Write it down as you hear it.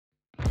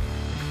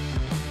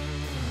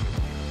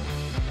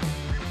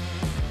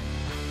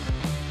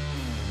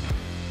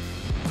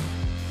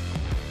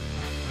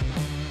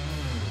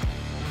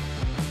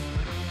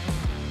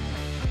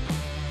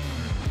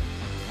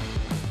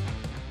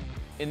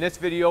In this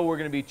video, we're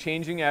going to be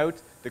changing out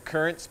the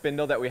current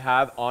spindle that we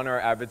have on our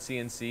Avid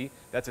Cnc.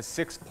 That's a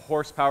 6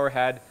 horsepower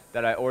head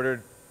that I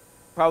ordered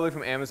probably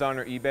from Amazon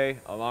or eBay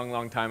a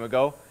long time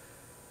ago.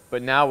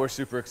 But now we're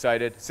super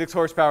excited. 6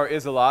 horsepower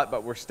is a lot,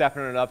 but we're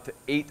stepping it up to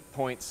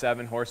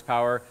 8.7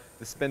 horsepower.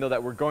 The spindle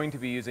that we're going to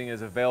be using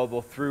is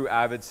available through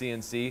Avid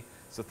Cnc.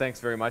 So thanks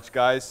very much,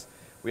 guys.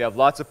 We have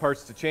lots of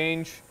parts to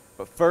change,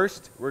 but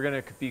first we're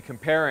going to be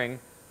comparing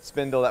the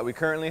spindle that we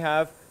currently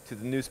have to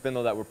the new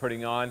spindle that we're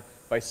putting on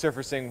by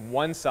surfacing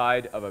one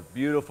side of a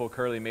beautiful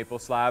curly maple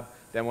slab.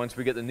 Then once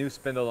we get the new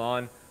spindle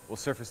on, we'll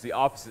surface the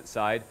opposite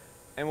side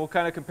and we'll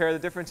kind of compare the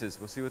differences.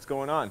 We'll see what's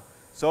going on.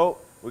 So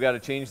we got to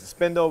change the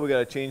spindle, we got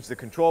to change the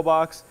control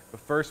box, but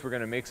first we're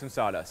going to make some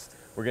sawdust.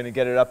 We're going to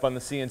get it up on the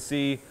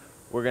CNC.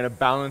 We're going to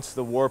balance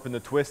the warp and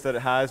the twist that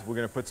it has. We're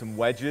going to put some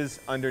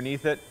wedges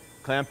underneath it,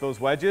 clamp those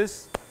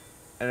wedges,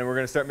 and then we're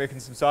going to start making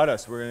some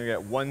sawdust. We're going to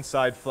get one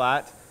side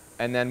flat,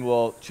 and then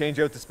we'll change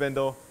out the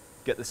spindle,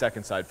 get the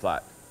second side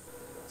flat.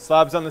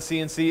 Slabs on the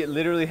CNC, it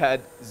literally had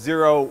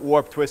 0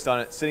 warp twist on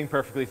it, sitting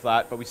perfectly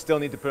flat, but we still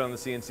need to put it on the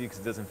CNC because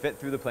it doesn't fit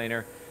through the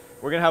planer.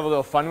 We're going to have a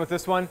little fun with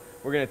this one.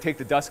 We're going to take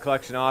the dust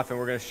collection off and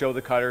we're going to show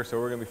the cutter, so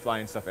we're going to be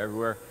flying stuff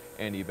everywhere.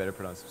 Andy, you better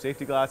put on some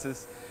safety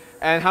glasses.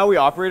 And how we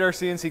operate our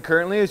CNC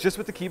currently is just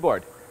with the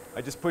keyboard.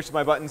 I just push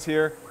my buttons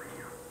here.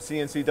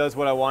 CNC does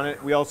what I want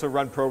it. We also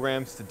run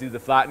programs to do the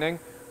flattening.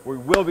 We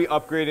will be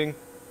upgrading,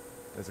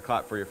 there's a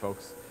clap for you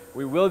folks.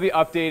 We will be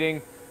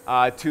updating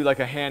to like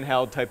a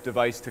handheld type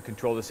device to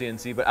control the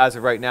CNC, but as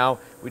of right now,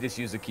 we just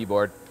use the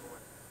keyboard.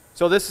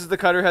 So this is the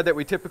cutter head that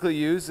we typically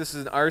use. This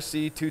is an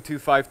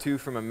RC2252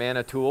 from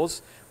Amana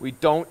Tools. We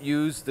don't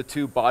use the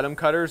 2 bottom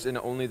cutters and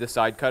only the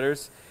side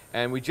cutters,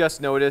 and we just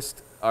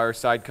noticed our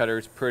side cutter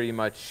is pretty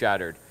much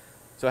shattered.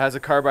 So it has a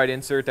carbide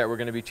insert that we're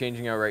going to be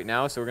changing out right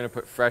now, so we're going to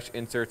put fresh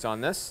inserts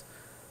on this.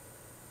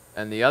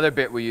 And the other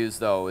bit we use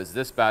though is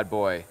this bad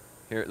boy.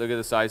 Here, look at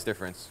the size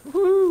difference.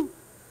 Woohoo!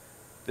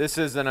 This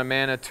is an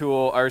Amana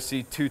Tool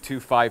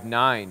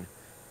RC2259,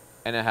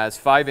 and it has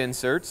 5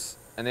 inserts,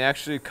 and they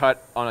actually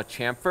cut on a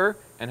chamfer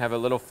and have a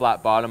little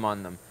flat bottom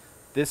on them.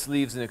 This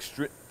leaves an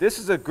this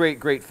is a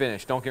great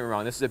finish, don't get me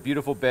wrong. This is a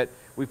beautiful bit.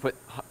 We put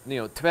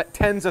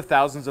tens of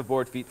thousands of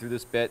board feet through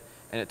this bit,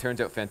 and it turns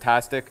out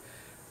fantastic.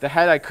 The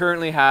head I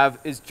currently have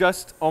is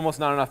just almost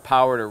not enough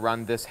power to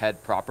run this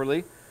head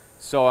properly,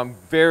 so I'm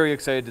very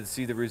excited to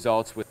see the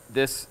results with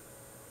this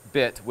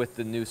bit with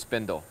the new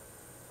spindle.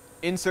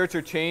 Inserts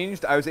are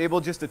changed. I was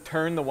able just to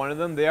turn the one of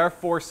them. They are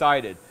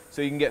 4-sided,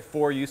 so you can get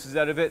 4 uses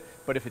out of it,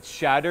 but if it's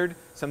shattered,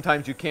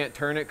 sometimes you can't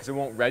turn it because it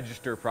won't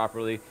register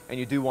properly, and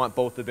you do want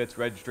both the bits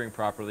registering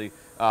properly,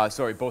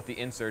 both the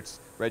inserts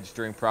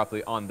registering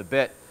properly on the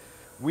bit.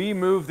 We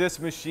move this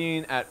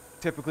machine at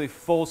typically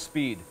full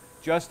speed,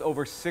 just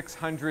over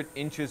 600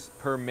 inches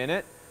per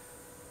minute,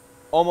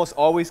 almost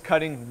always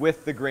cutting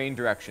with the grain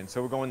direction.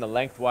 So we're going the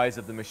lengthwise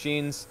of the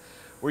machines.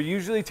 We're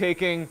usually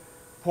taking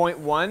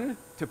 0.1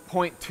 to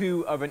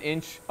 0.2 of an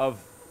inch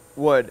of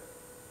wood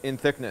in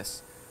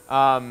thickness.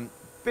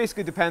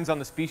 Basically depends on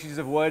the species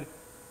of wood.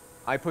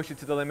 I push it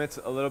to the limits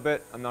a little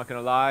bit. I'm not going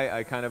to lie,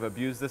 I kind of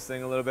abuse this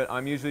thing a little bit.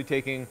 I'm usually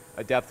taking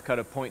a depth cut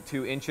of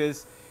 0.2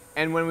 inches.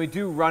 And when we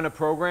do run a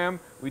program,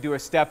 we do a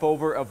step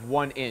over of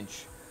 1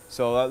 inch.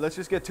 So let's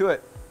just get to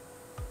it.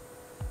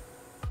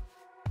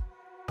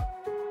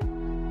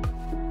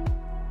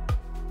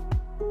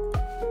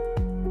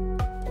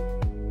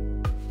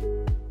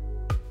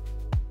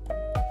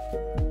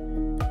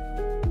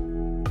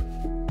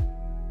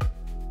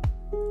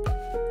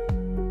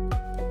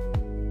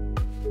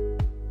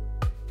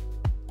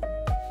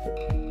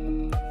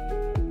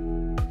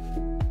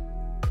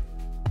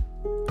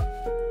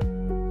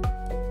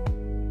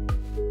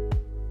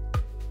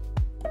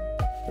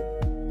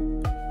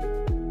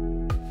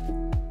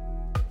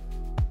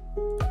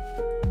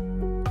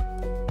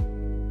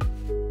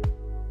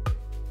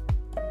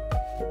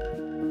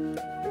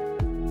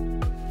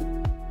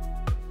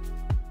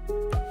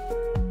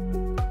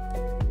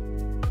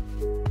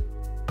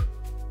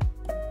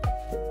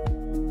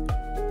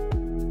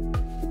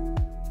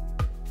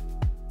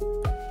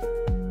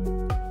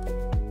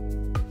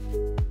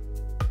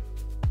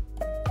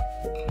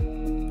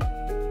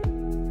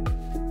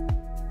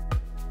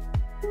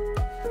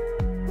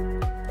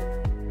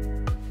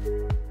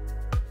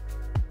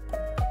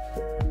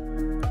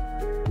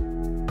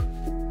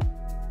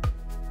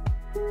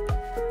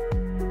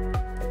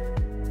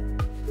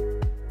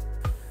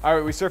 All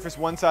right, we surfaced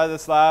one side of the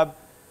slab.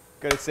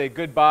 Got to say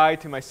goodbye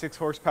to my 6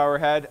 horsepower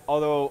head,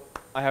 although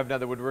I have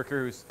another woodworker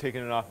who's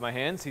taken it off my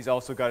hands. He's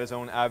also got his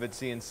own Avid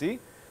Cnc.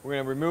 We're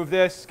going to remove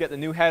this, get the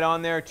new head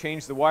on there,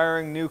 change the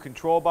wiring, new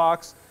control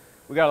box.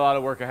 We got a lot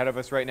of work ahead of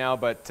us right now,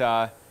 but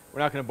we're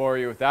not going to bore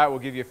you with that. We'll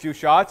give you a few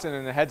shots and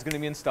then the head's going to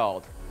be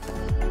installed.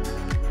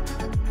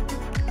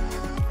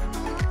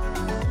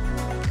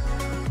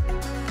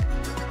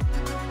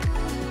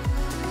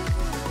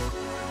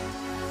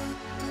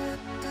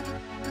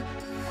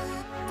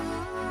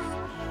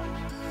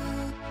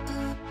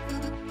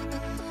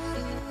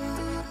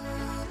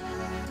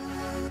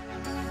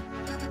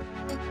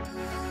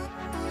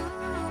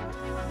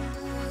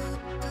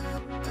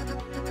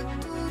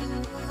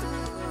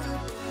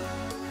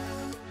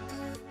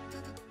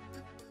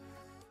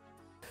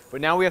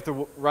 But now we have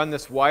to run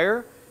this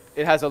wire.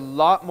 It has a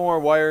lot more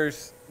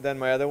wires than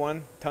my other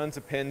one, tons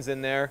of pins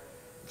in there.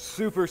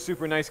 Super,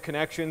 super nice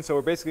connection. So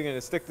we're basically going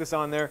to stick this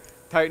on there,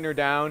 tighten her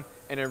down,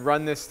 and then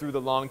run this through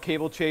the long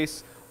cable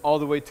chase all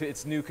the way to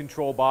its new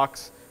control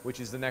box, which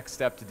is the next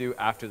step to do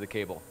after the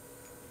cable.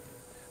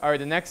 All right,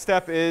 the next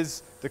step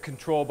is the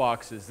control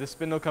boxes. This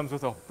spindle comes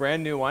with a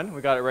brand new one.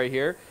 We got it right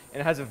here,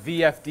 and it has a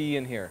VFD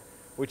in here,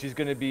 which is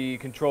going to be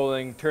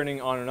controlling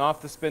turning on and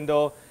off the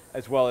spindle,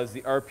 as well as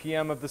the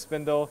RPM of the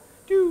spindle.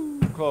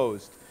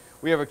 Closed.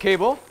 We have a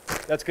cable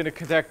that's going to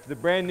connect the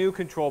brand new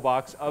control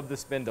box of the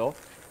spindle.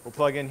 We'll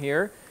plug in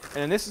here, and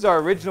then this is our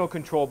original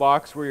control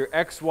box where your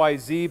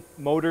XYZ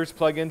motors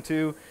plug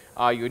into,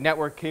 your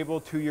network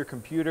cable to your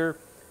computer,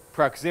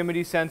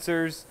 proximity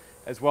sensors,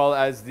 as well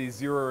as the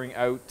zeroing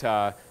out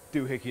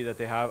doohickey that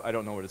they have. I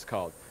don't know what it's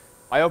called.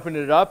 I opened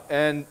it up,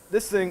 and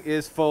this thing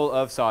is full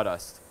of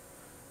sawdust.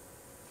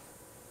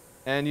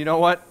 And you know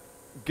what?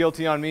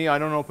 Guilty on me. I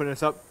don't open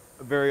this up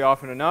very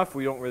often enough.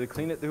 We don't really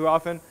clean it too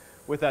often.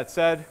 With that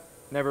said,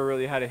 never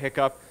really had a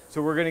hiccup.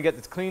 So we're going to get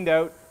this cleaned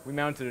out. We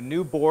mounted a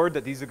new board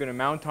that these are going to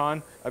mount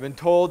on. I've been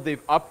told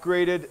they've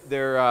upgraded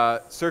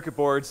their circuit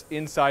boards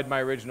inside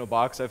my original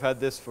box. I've had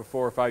this for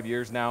 4 or 5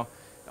 years now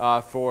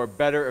for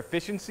better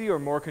efficiency or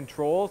more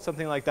control,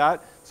 something like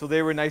that. So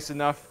they were nice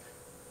enough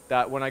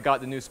that when I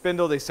got the new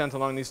spindle, they sent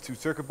along these 2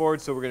 circuit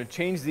boards. So we're going to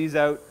change these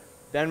out.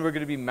 Then we're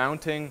going to be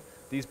mounting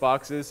these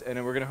boxes, and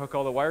then we're going to hook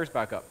all the wires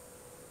back up.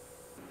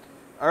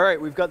 All right,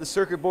 we've got the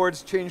circuit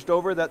boards changed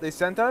over that they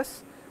sent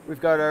us. We've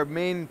got our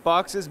main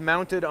boxes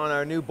mounted on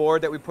our new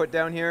board that we put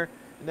down here.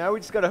 Now we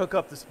just got to hook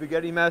up the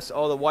spaghetti mess,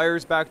 all the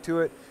wires back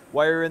to it,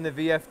 wire in the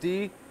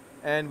VFD,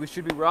 and we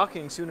should be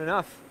rocking soon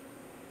enough.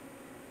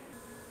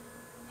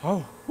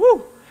 Oh,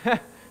 woo!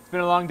 It's been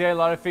a long day, a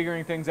lot of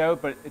figuring things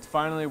out, but it's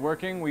finally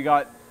working. We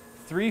got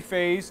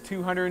 3-phase,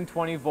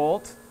 220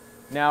 volt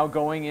now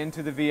going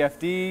into the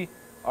VFD.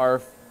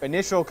 Our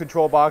initial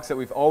control box that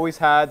we've always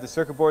had, the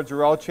circuit boards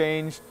are all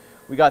changed.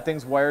 We got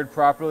things wired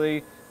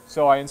properly.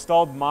 So I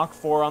installed Mach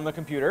 4 on the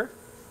computer.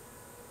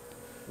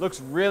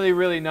 Looks really,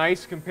 really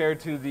nice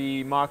compared to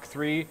the Mach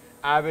 3.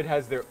 Avid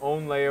has their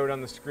own layout on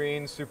the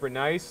screen, super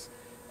nice.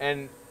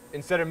 And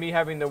instead of me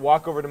having to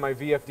walk over to my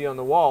VFD on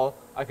the wall,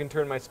 I can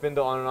turn my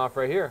spindle on and off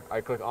right here.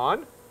 I click on.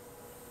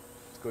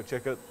 Let's go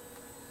check out.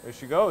 There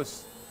she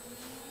goes.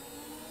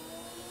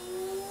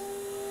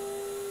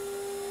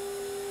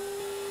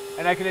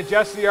 And I can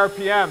adjust the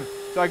RPM.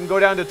 So I can go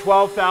down to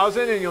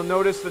 12,000 and you'll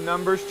notice the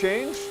numbers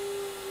change.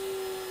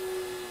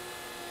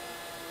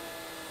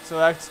 So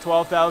that's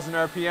 12,000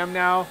 RPM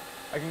now.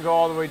 I can go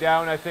all the way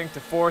down, I think, to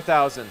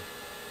 4,000.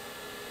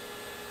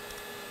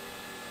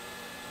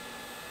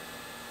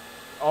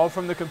 All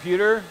from the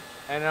computer,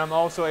 and I'm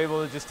also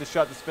able to just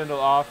shut the spindle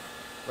off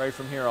right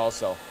from here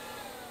also.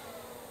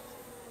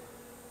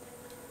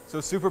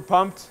 So super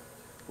pumped.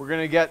 We're going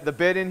to get the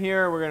bit in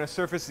here. We're going to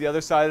surface the other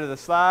side of the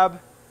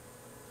slab.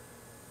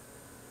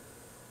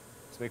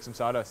 Let's make some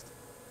sawdust.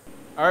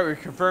 All right,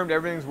 we confirmed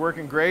everything's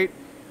working great.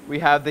 We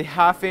have the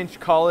 1/2-inch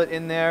collet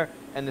in there,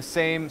 and the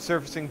same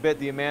surfacing bit,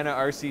 the Amana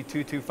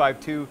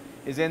RC2252,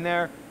 is in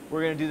there.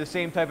 We're going to do the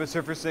same type of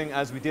surfacing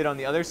as we did on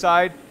the other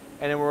side,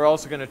 and then we're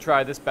also going to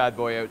try this bad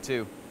boy out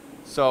too.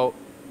 So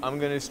I'm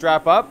going to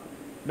strap up.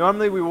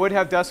 Normally we would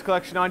have dust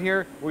collection on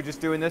here. We're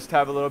just doing this to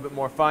have a little bit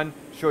more fun,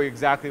 show you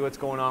exactly what's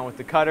going on with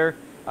the cutter,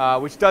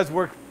 which does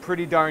work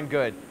pretty darn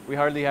good. We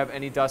hardly have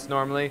any dust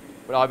normally,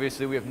 but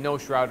obviously we have no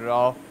shroud at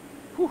all.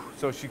 Whew,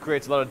 so she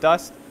creates a lot of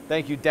dust.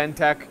 Thank you,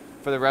 Dentech,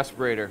 for the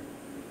respirator.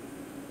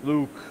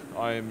 Luke,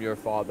 I am your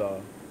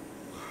father.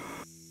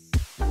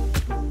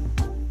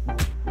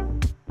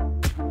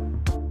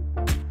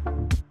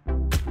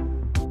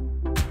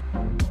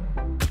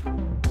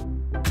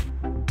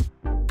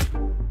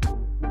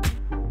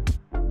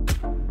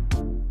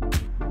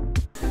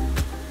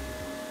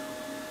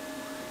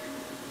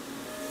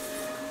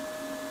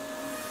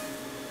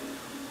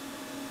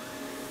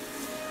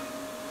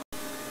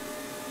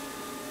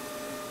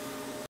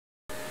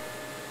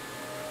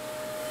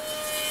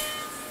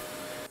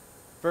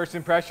 First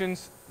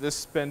impressions, this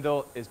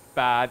spindle is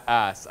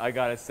badass, I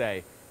gotta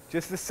say.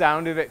 Just the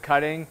sound of it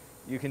cutting,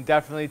 you can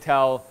definitely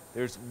tell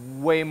there's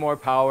way more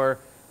power.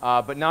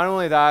 But not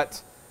only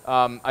that,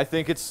 I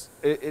think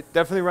it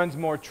definitely runs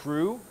more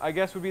true, I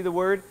guess would be the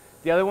word.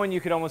 The other one, you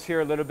could almost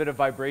hear a little bit of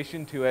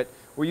vibration to it.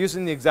 We're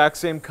using the exact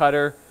same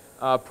cutter,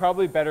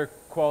 probably better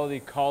quality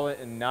collet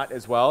and nut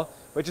as well,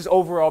 but just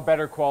overall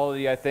better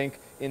quality, I think,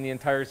 in the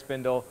entire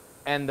spindle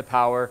and the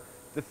power.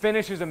 The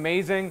finish is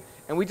amazing,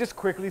 and we just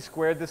quickly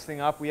squared this thing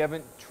up. We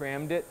haven't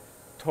trimmed it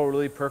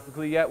totally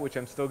perfectly yet, which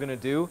I'm still gonna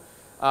do,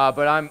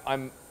 but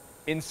I'm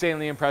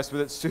insanely impressed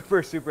with it.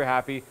 Super, super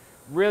happy.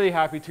 Really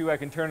happy too. I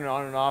can turn it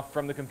on and off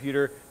from the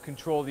computer,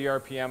 control the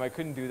RPM. I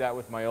couldn't do that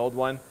with my old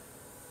one.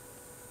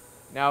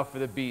 Now for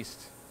the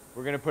beast.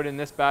 We're gonna put in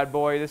this bad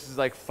boy. This is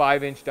like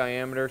 5-inch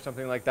diameter,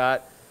 something like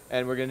that,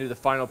 and we're gonna do the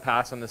final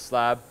pass on the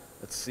slab.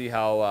 Let's see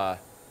how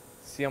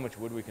much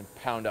wood we can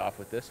pound off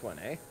with this one,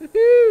 eh?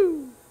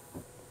 Woo-hoo!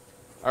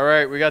 All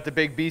right, we got the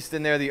big beast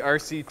in there, the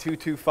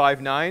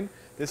RC2259.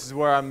 This is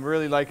where I'm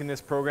really liking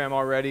this program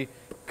already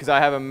because I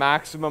have a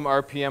maximum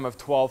RPM of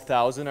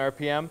 12,000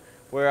 RPM,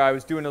 where I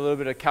was doing a little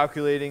bit of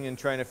calculating and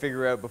trying to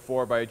figure out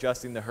before by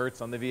adjusting the hertz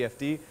on the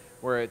VFD,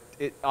 where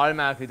it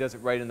automatically does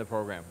it right in the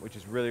program, which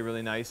is really,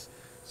 really nice.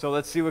 So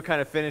let's see what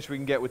kind of finish we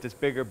can get with this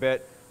bigger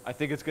bit. I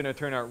think it's going to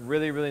turn out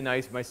really, really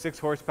nice. My 6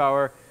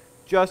 horsepower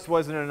just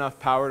wasn't enough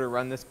power to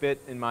run this bit,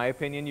 in my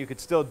opinion. You could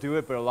still do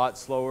it, but a lot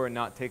slower and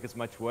not take as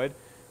much wood.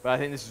 But I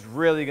think this is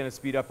really going to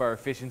speed up our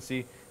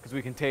efficiency because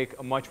we can take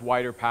a much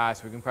wider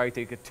pass. We can probably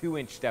take a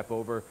 2-inch step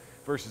over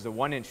versus a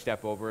 1-inch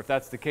step over. If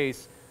that's the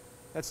case,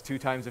 that's 2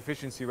 times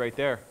efficiency right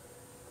there.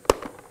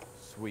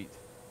 Sweet.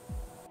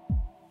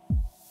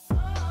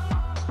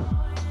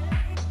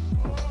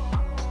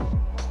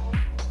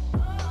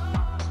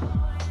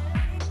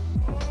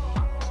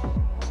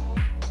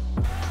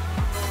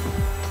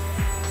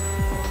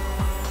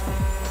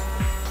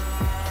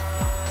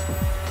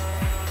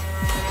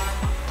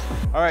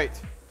 All right,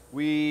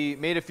 we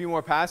made a few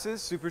more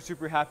passes. Super,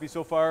 super happy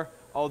so far.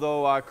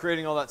 Although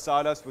creating all that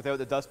sawdust without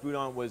the dust boot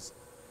on was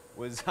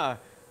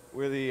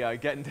really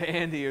getting to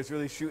Andy. He was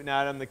really shooting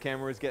at him. The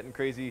camera was getting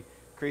crazy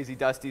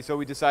dusty. So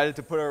we decided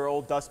to put our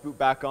old dust boot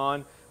back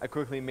on. I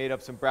quickly made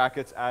up some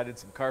brackets, added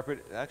some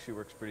carpet. It actually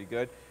works pretty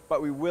good.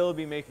 But we will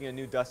be making a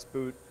new dust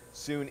boot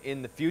soon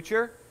in the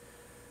future.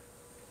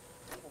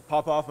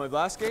 Pop off my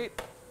blast gate.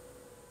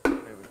 There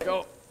we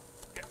go.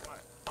 Get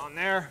my on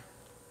there.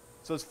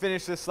 So let's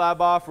finish this slab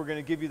off. We're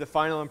going to give you the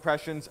final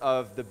impressions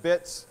of the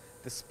bits,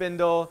 the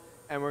spindle,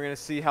 and we're going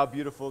to see how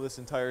beautiful this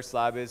entire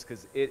slab is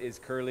because it is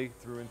curly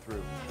through and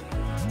through.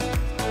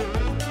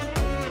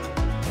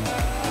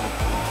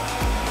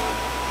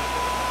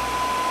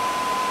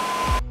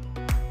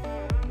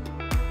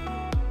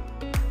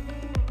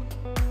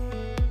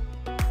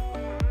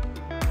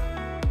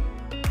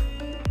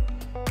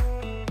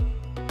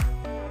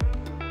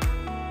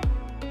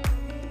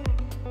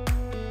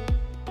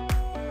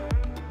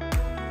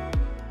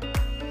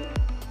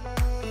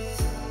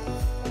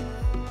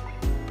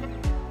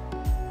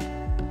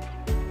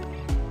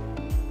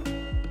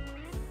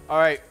 All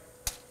right,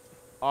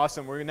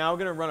 awesome. We're now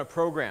going to run a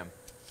program.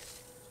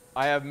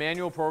 I have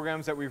manual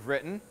programs that we've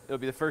written. It'll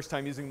be the first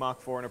time using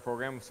Mach 4 in a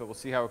program, so we'll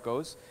see how it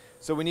goes.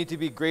 So we need to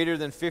be greater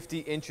than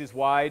 50 inches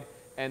wide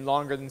and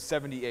longer than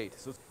 78.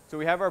 So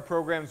we have our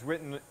programs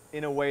written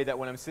in a way that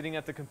when I'm sitting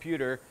at the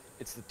computer,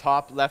 it's the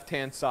top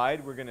left-hand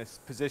side we're going to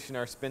position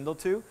our spindle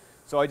to.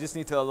 So I just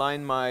need to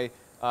align my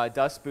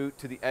dust boot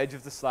to the edge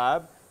of the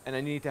slab, and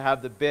I need to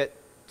have the bit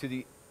to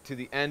the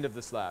end of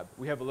the slab.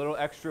 We have a little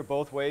extra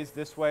both ways,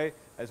 this way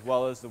as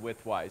well as the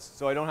width-wise.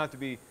 So I don't have to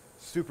be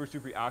super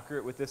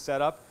accurate with this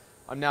setup.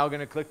 I'm now going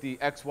to click the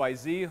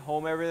XYZ,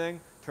 home everything,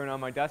 turn on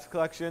my dust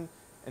collection,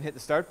 and hit the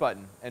start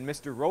button. And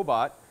Mr.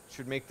 Robot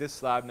should make this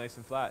slab nice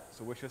and flat.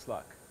 So wish us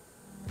luck.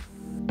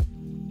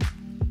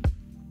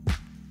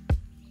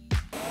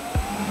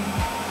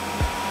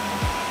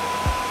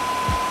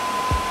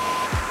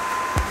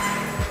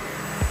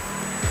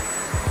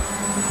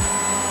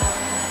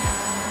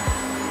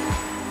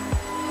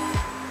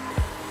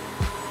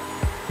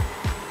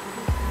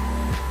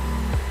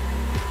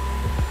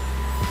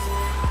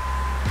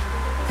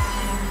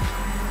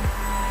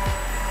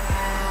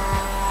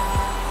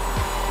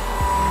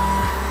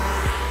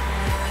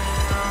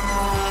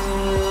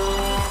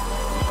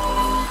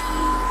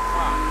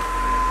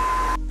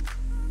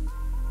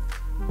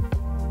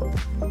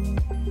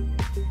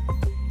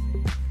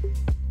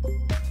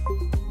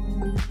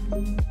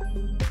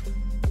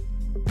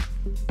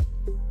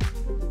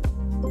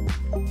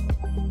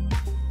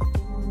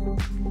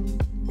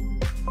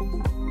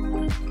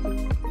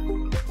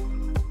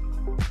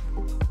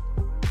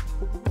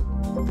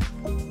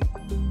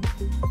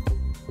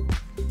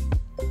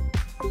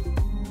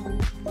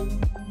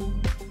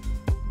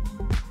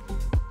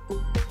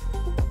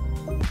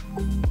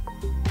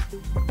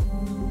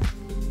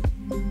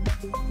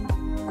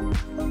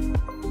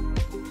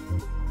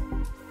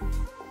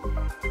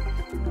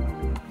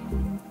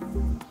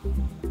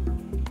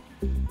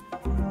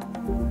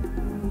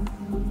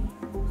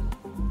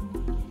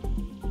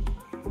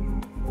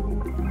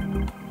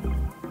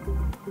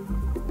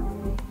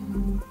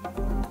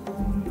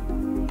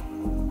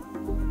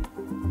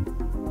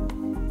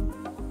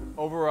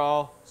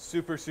 Overall,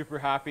 super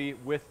happy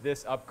with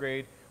this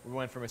upgrade. We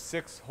went from a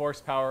 6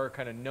 horsepower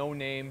kind of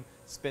no-name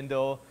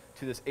spindle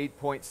to this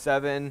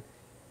 8.7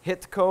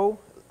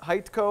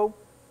 Heitco.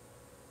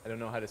 I don't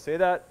know how to say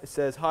that. It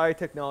says high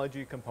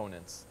technology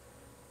components.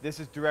 This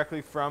is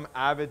directly from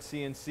Avid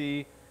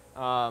Cnc.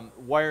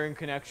 Wiring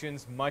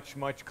connections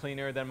much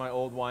cleaner than my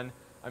old one.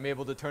 I'm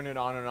able to turn it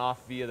on and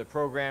off via the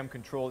program,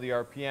 control the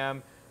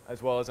RPM,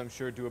 as well as I'm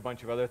sure do a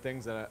bunch of other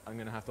things that I'm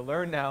going to have to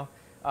learn now.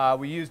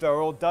 We used our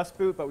old dust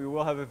boot, but we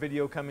will have a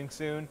video coming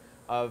soon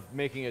of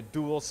making a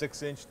dual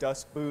 6-inch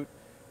dust boot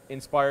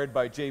inspired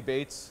by Jay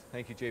Bates.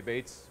 Thank you, Jay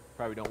Bates.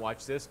 Probably don't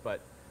watch this, but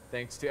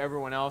thanks to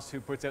everyone else who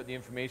puts out the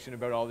information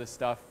about all this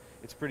stuff.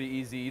 It's pretty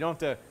easy. You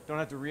don't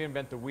have to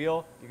reinvent the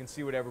wheel. You can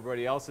see what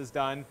everybody else has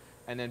done.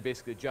 and then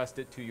basically adjust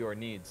it to your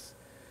needs.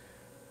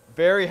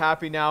 Very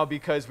happy now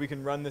because we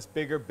can run this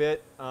bigger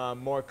bit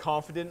more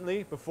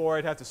confidently. Before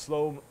I'd have to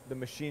slow the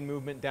machine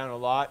movement down a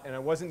lot, and I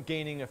wasn't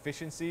gaining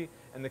efficiency,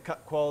 and the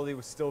cut quality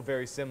was still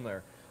very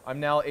similar. I'm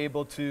now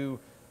able to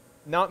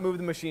not move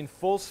the machine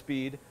full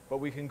speed, but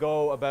we can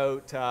go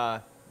about,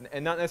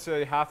 and not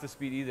necessarily half the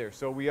speed either.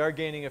 So we are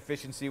gaining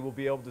efficiency. We'll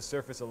be able to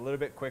surface a little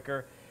bit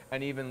quicker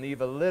and even leave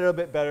a little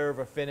bit better of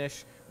a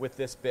finish with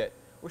this bit.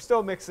 We're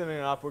still mixing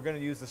it up. We're going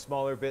to use the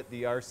smaller bit,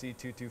 the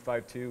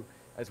RC2252,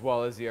 as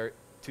well as the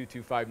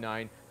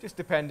R2259, just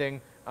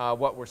depending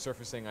what we're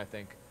surfacing, I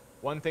think.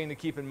 One thing to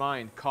keep in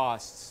mind,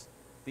 costs.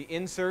 The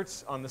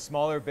inserts on the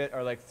smaller bit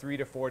are like $3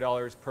 to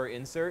 $4 per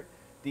insert.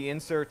 The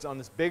inserts on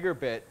this bigger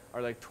bit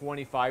are like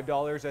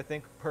 $25, I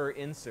think, per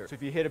insert. So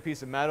if you hit a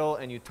piece of metal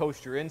and you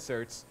toast your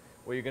inserts,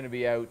 well, you're going to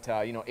be out,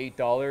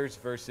 $8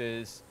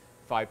 versus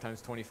 5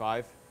 times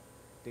 25.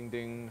 Ding,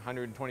 ding,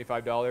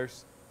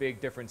 $125. Big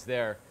difference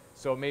there.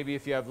 So maybe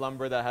if you have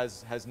lumber that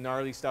has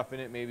gnarly stuff in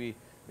it, maybe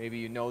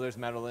you know there's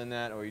metal in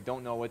that, or you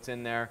don't know what's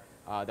in there,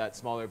 that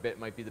smaller bit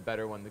might be the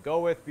better one to go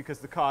with because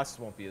the costs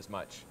won't be as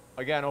much.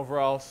 Again,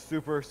 overall,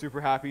 super,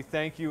 super happy.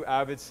 Thank you,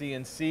 Avid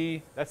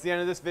Cnc. That's the end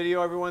of this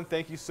video, everyone.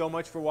 Thank you so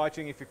much for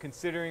watching. If you're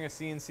considering a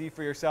CNC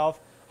for yourself,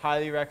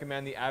 highly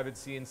recommend the Avid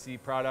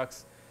Cnc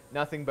products.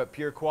 Nothing but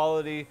pure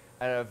quality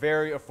at a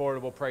very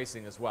affordable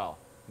pricing as well.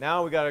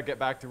 Now we got to get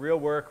back to real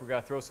work. We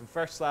got to throw some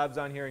fresh slabs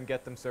on here and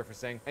get them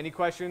surfacing. Any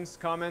questions,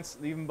 comments,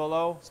 leave them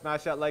below.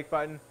 Smash that like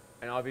button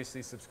and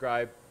obviously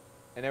subscribe.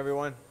 And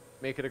everyone,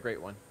 make it a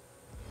great one.